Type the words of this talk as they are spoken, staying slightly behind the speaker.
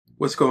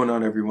What's going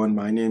on, everyone?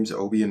 My name's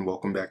Obi, and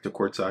welcome back to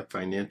Courtside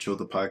Financial,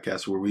 the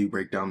podcast where we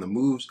break down the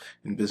moves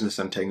in business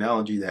and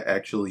technology that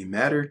actually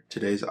matter.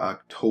 Today's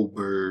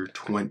October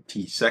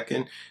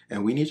 22nd,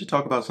 and we need to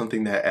talk about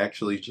something that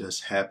actually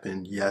just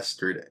happened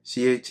yesterday.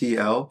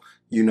 CATL,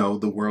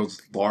 the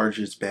world's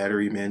largest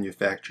battery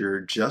manufacturer,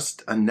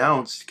 just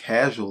announced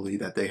casually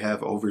that they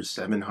have over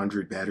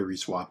 700 battery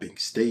swapping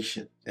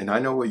stations. And I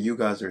know what you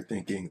guys are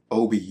thinking.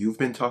 Obi, you've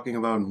been talking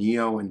about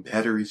NIO and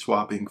battery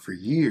swapping for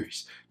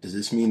years. Does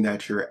this mean that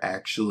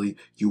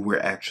you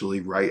were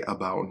actually right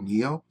about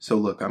NIO? So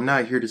look, I'm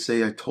not here to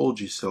say I told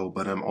you so,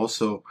 but I'm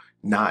also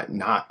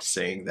not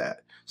saying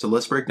that. So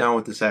let's break down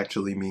what this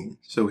actually means.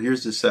 So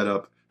here's the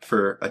setup.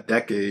 For a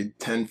decade,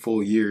 10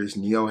 full years,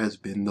 NIO has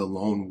been the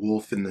lone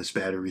wolf in this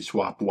battery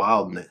swap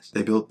wildness.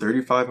 They built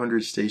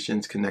 3,500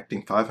 stations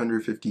connecting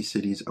 550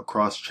 cities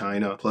across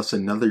China, plus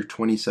another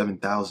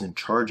 27,000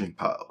 charging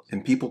piles.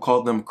 And people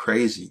called them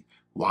crazy.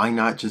 Why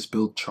not just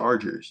build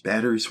chargers?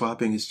 Battery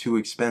swapping is too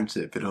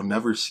expensive. It'll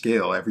never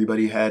scale.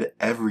 Everybody had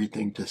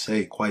everything to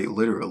say, quite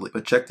literally.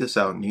 But check this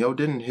out. NIO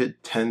didn't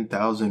hit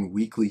 10,000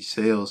 weekly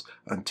sales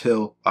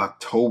until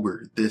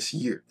October this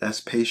year.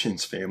 That's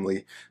patience,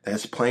 family.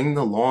 That's playing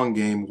the long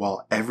game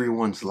while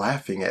everyone's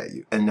laughing at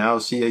you. And now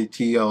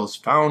CATL's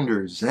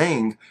founder,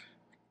 Zeng,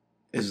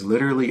 is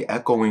literally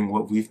echoing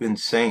what we've been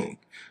saying.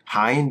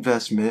 High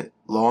investment,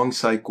 long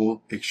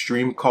cycle,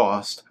 extreme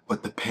cost,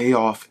 but the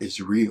payoff is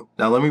real.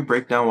 Now let me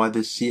break down why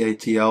this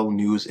CATL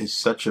news is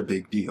such a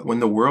big deal. When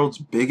the world's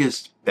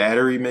biggest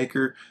battery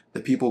maker,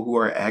 the people who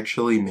are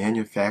actually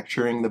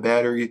manufacturing the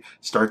battery,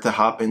 start to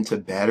hop into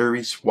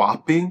battery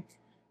swapping,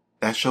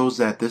 that shows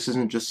that this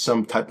isn't just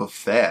some type of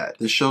fad.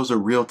 This shows a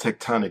real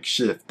tectonic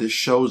shift. This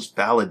shows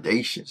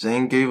validation.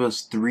 Zeng gave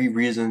us 3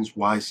 reasons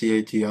why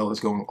CATL is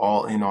going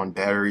all in on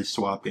battery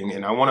swapping,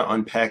 and I want to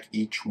unpack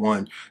each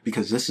one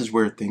because this is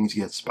where things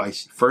get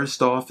spicy.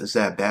 First off is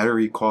that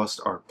battery costs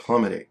are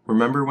plummeting.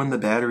 Remember when the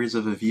batteries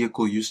of a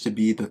vehicle used to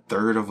be a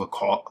third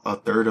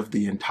of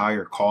the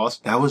entire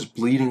cost? That was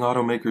bleeding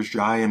automakers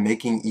dry and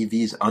making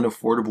EVs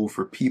unaffordable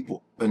for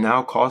people. But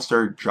now costs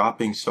are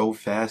dropping so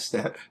fast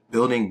that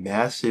building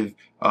massive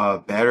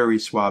battery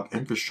swap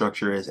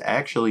infrastructure is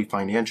actually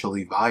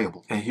financially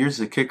viable. And here's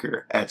the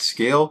kicker. At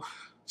scale,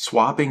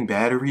 swapping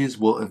batteries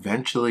will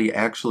eventually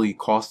actually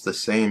cost the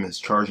same as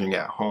charging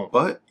at home.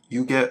 But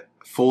you get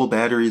full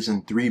batteries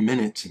in 3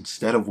 minutes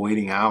instead of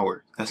waiting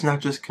hours. That's not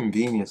just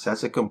convenience,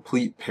 that's a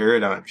complete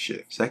paradigm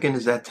shift. Second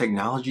is that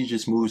technology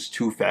just moves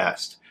too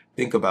fast.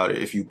 Think about it.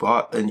 If you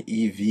bought an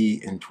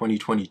EV in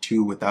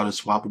 2022 without a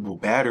swappable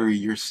battery,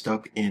 you're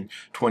stuck in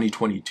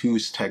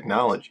 2022's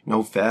technology.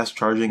 No fast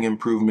charging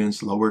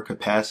improvements, lower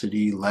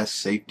capacity, less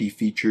safety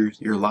features.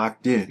 You're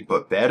locked in.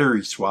 But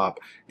battery swap,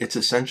 it's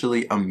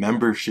essentially a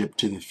membership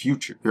to the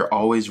future. You're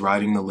always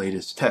riding the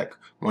latest tech.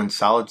 When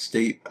solid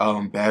state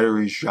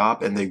batteries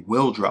drop, and they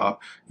will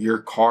drop, your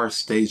car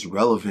stays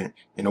relevant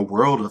in a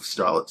world of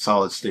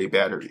solid state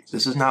batteries.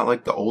 This is not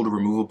like the old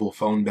removable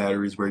phone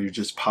batteries where you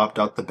just popped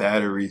out the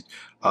batteries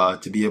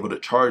to be able to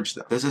charge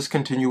them. This is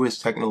continuous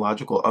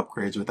technological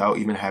upgrades without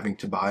even having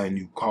to buy a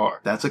new car.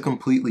 That's a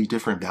completely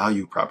different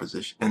value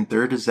proposition. And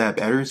third is that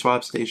battery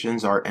swap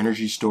stations are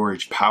energy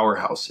storage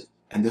powerhouses.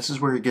 And this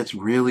is where it gets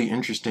really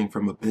interesting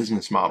from a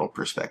business model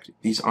perspective.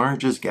 These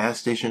aren't just gas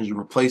stations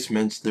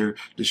replacements, they're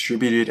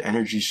distributed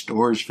energy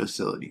storage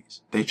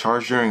facilities. They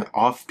charge during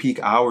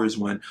off-peak hours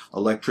when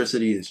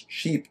electricity is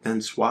cheap,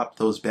 then swap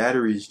those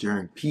batteries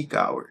during peak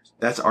hours.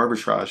 That's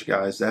arbitrage,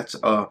 guys. That's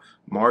a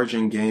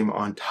margin game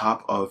on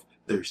top of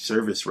their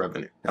service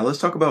revenue. Now let's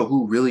talk about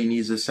who really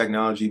needs this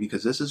technology,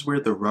 because this is where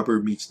the rubber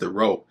meets the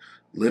road.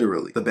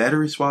 Literally. The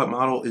battery swap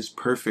model is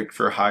perfect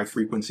for high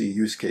frequency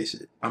use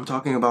cases. I'm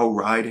talking about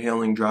ride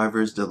hailing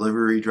drivers,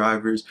 delivery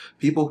drivers,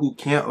 people who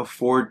can't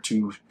afford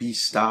to be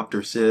stopped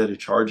or sit at a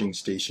charging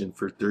station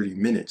for 30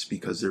 minutes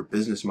because their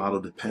business model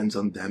depends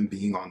on them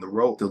being on the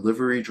road.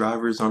 Delivery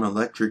drivers on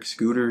electric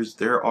scooters,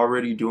 they're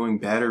already doing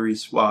battery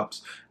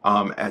swaps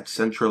at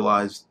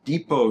centralized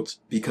depots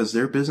because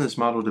their business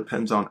model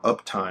depends on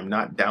uptime,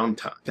 not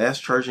downtime.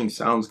 Fast charging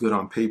sounds good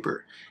on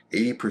paper.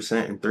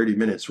 80% in 30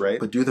 minutes, right?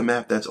 But do the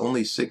math, that's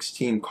only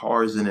 16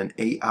 cars in an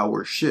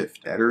 8-hour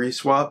shift. Battery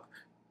swap,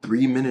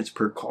 3 minutes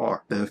per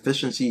car. The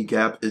efficiency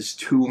gap is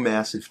too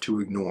massive to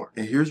ignore.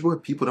 And here's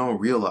what people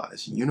don't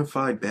realize.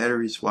 Unified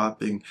battery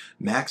swapping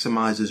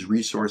maximizes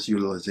resource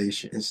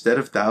utilization. Instead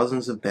of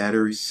thousands of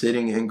batteries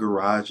sitting in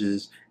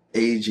garages,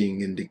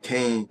 aging and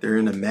decaying, they're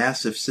in a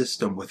massive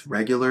system with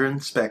regular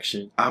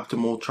inspection,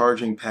 optimal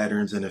charging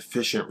patterns, and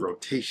efficient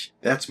rotation.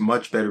 That's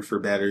much better for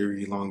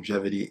battery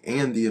longevity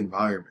and the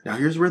environment. Now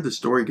here's where the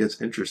story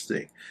gets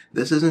interesting.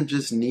 This isn't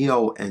just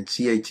NIO and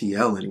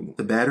CATL anymore.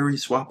 The Battery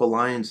Swap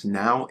Alliance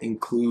now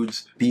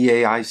includes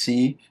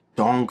BAIC,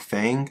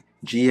 Dongfeng,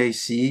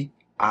 GAC,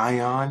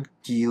 Ion,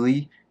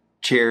 Geely,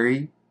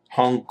 Chery,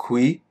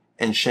 Hongqi,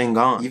 and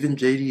Changan. Even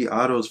JD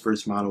Auto's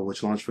first model,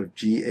 which launched with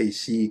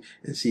GAC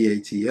and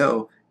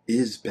CATL,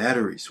 is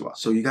battery swap.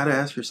 So you got to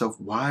ask yourself,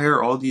 why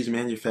are all these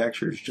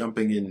manufacturers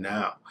jumping in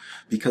now?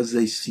 Because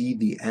they see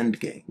the end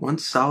game.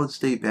 Once solid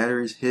state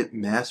batteries hit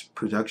mass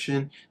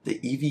production, the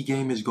EV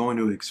game is going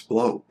to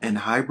explode and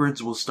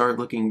hybrids will start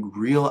looking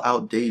real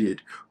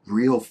outdated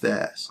real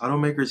fast.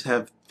 Automakers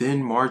have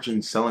thin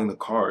margins selling the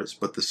cars,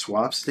 but the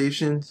swap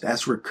stations,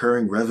 that's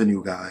recurring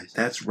revenue, guys.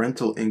 That's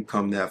rental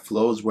income that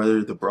flows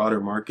whether the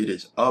broader market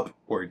is up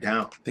or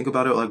down. Think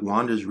about it like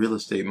Wanda's real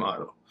estate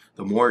model.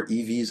 The more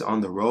EVs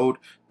on the road,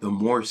 the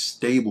more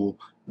stable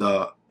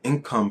the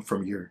income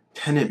from your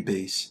tenant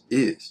base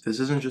is. This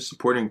isn't just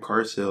supporting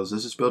car sales.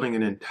 This is building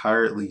an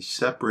entirely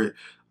separate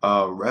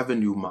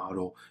revenue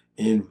model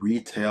in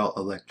retail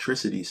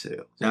electricity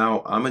sales.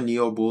 Now, I'm a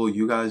NIO bull.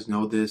 You guys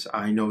know this.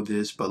 I know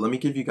this. But let me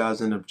give you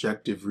guys an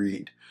objective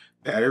read.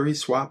 Battery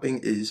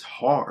swapping is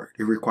hard.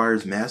 It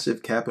requires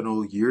massive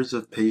capital, years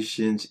of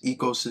patience,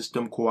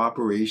 ecosystem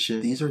cooperation.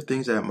 These are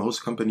things that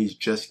most companies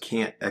just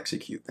can't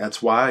execute.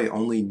 That's why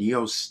only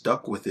NIO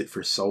stuck with it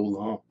for so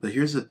long. But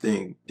here's the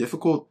thing.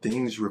 Difficult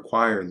things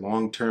require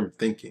long-term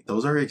thinking.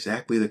 Those are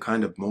exactly the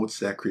kind of moats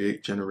that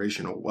create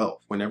generational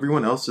wealth. When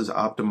everyone else is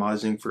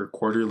optimizing for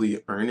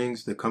quarterly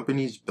earnings, the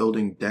companies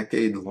building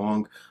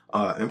decade-long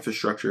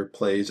infrastructure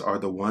plays are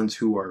the ones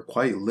who are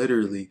quite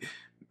literally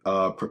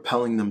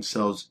propelling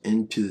themselves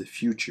into the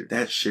future.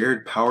 That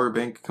shared power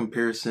bank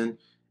comparison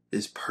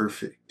is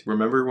perfect.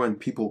 Remember when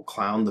people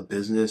clown the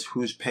business?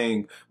 Who's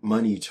paying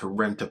money to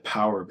rent a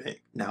power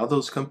bank? Now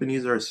those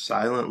companies are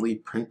silently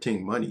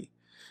printing money.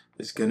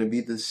 It's going to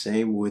be the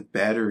same with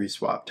battery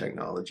swap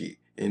technology,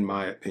 in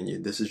my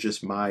opinion. This is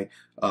just my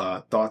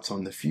thoughts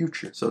on the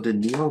future. So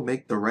did NIO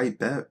make the right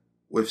bet?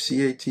 With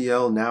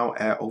CATL now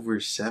at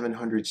over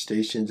 700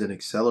 stations and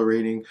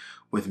accelerating,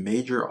 with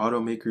major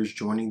automakers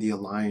joining the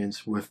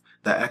alliance, with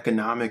the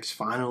economics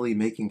finally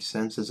making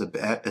sense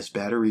as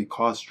battery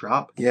costs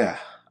drop, yeah,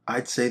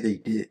 I'd say they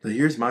did. But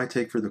here's my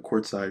take for the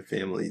courtside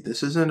family.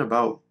 This isn't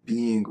about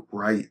being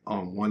right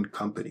on one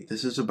company.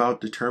 This is about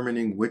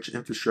determining which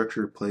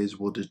infrastructure plays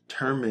will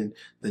determine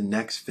the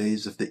next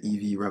phase of the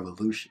EV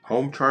revolution.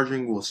 Home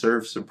charging will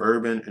serve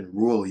suburban and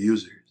rural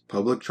users.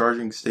 Public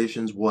charging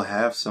stations will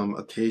have some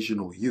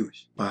occasional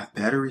use, but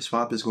battery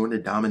swap is going to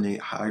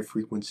dominate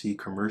high-frequency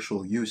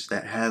commercial use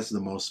that has the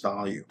most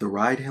value. The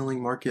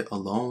ride-hailing market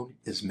alone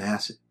is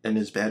massive, and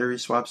as battery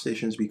swap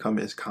stations become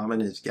as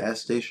common as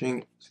gas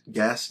stations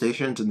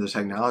and the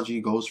technology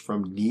goes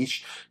from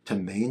niche to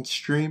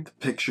mainstream, the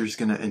picture is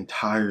going to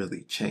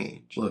entirely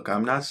change. Look,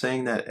 I'm not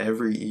saying that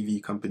every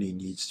EV company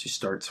needs to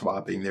start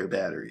swapping their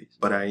batteries,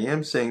 but I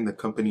am saying the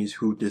companies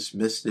who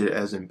dismissed it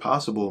as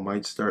impossible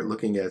might start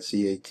looking at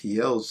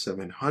CATL's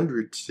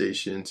 700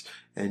 stations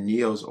and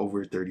NIO's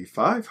over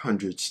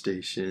 3,500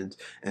 stations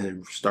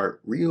and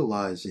start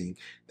realizing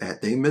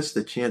that they missed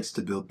the chance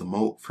to build the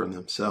moat for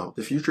themselves.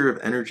 The future of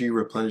energy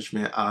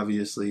replenishment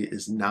obviously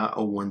is not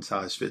a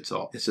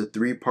one-size-fits-all. It's a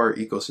three-part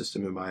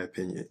ecosystem in my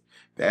opinion.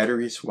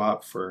 Battery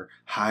swap for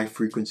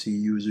high-frequency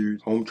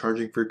users, home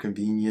charging for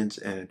convenience,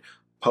 and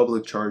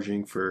public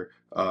charging for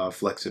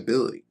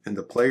flexibility. And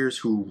the players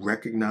who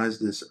recognize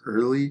this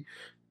early,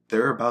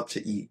 they're about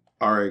to eat.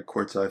 All right,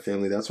 Courtside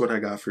family, that's what I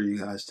got for you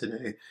guys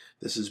today.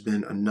 This has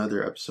been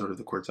another episode of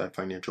the Courtside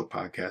Financial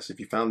Podcast. If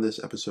you found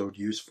this episode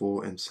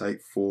useful,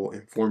 insightful,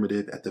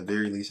 informative, at the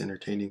very least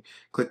entertaining,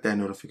 click that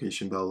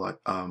notification bell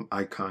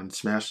icon,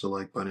 smash the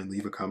like button,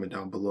 leave a comment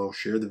down below,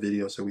 share the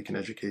video so we can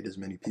educate as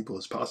many people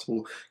as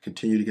possible,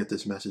 continue to get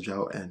this message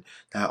out, and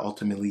that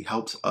ultimately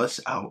helps us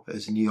out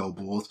as NIO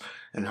Bulls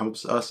and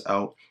helps us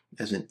out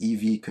as an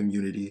EV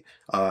community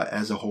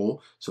as a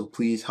whole. So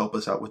please help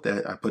us out with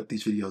that. I put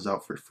these videos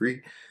out for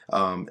free.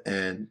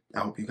 And I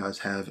hope you guys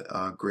have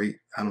a great,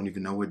 I don't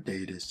even know what day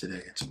it is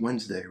today. It's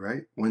Wednesday,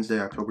 right? Wednesday,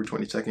 October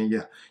 22nd.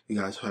 Yeah, you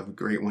guys have a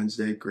great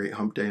Wednesday, great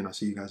hump day, and I'll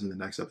see you guys in the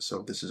next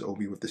episode. This is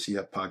Obi with the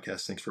CF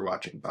Podcast. Thanks for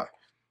watching. Bye.